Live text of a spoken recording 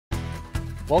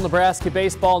Well, Nebraska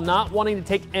baseball not wanting to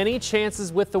take any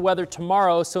chances with the weather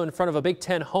tomorrow, so in front of a Big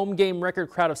Ten home game record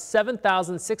crowd of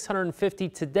 7,650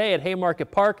 today at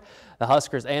Haymarket Park, the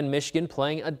Huskers and Michigan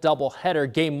playing a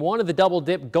doubleheader. Game 1 of the double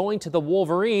dip going to the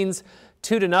Wolverines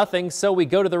 2-0. So we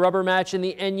go to the rubber match in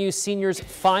the NU seniors'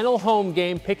 final home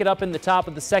game. Pick it up in the top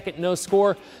of the second, no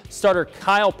score. Starter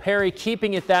Kyle Perry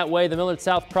keeping it that way. The Millard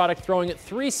South product throwing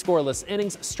 3 scoreless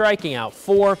innings, striking out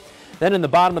 4. Then in the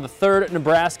bottom of the third,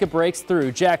 Nebraska breaks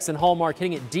through. Jackson Hallmark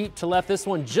hitting it deep to left. This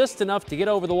one just enough to get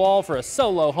over the wall for a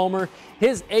solo homer.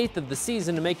 His 8th of the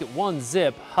season to make it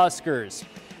 1-0 Huskers.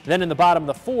 Then in the bottom of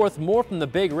the fourth, more from the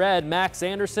Big Red, Max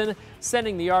Anderson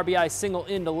sending the RBI single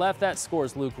into left. That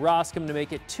scores Luke Roscom to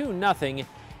make it 2-0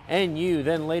 NU.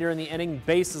 Then later in the inning,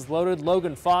 bases loaded,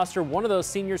 Logan Foster, one of those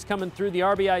seniors coming through, the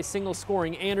RBI single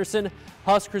scoring Anderson.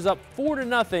 Huskers up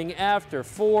 4-0 after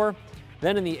 4.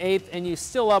 Then in the 8th, NU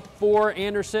still up 4.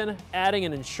 Anderson adding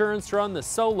an insurance run, the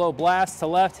solo blast to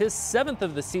left, his 7th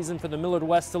of the season for the Millard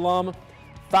West alum.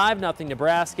 5-0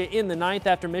 Nebraska in the 9th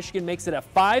after Michigan makes it a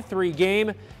 5-3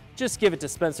 game. Just give it to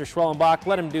Spencer Schwellenbach,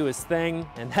 let him do his thing,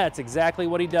 and that's exactly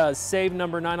what he does. Save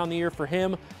number 9 on the year for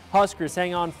him. Huskers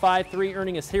hang on 5-3,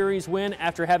 earning a series win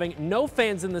after having no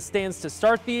fans in the stands to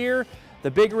start the year. The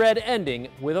Big Red ending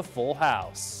with a full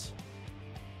house.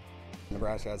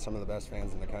 Nebraska had some of the best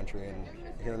fans in the country, and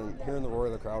hearing the roar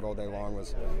of the crowd all day long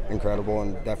was incredible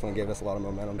and definitely gave us a lot of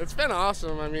momentum. It's been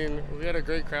awesome. I mean, we had a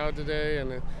great crowd today,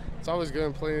 and it's always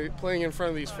good playing in front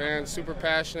of these fans. Super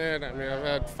passionate. I mean, I've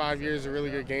had 5 years of really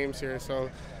good games here,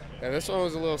 so yeah, this one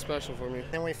was a little special for me.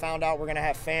 Then we found out we're going to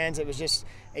have fans.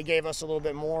 It gave us a little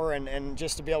bit more, and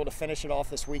just to be able to finish it off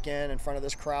this weekend in front of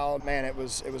this crowd, man, it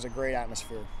was a great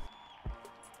atmosphere.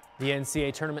 The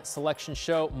NCAA Tournament Selection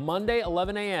Show Monday,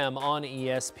 11 a.m. on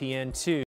ESPN2.